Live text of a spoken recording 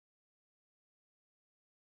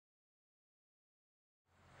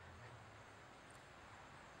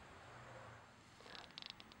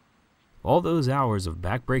All those hours of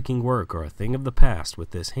back-breaking work are a thing of the past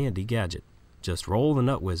with this handy gadget. Just roll the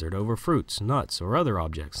nut wizard over fruits, nuts, or other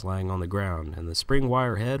objects lying on the ground, and the spring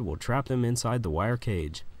wire head will trap them inside the wire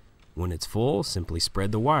cage. When it's full, simply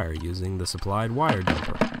spread the wire using the supplied wire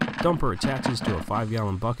dumper. Dumper attaches to a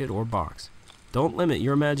 5-gallon bucket or box. Don't limit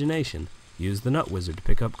your imagination. Use the nut wizard to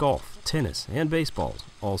pick up golf, tennis, and baseballs,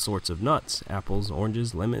 all sorts of nuts, apples,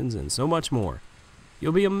 oranges, lemons, and so much more.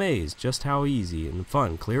 You'll be amazed just how easy and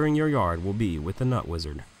fun clearing your yard will be with the nut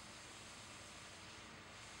wizard.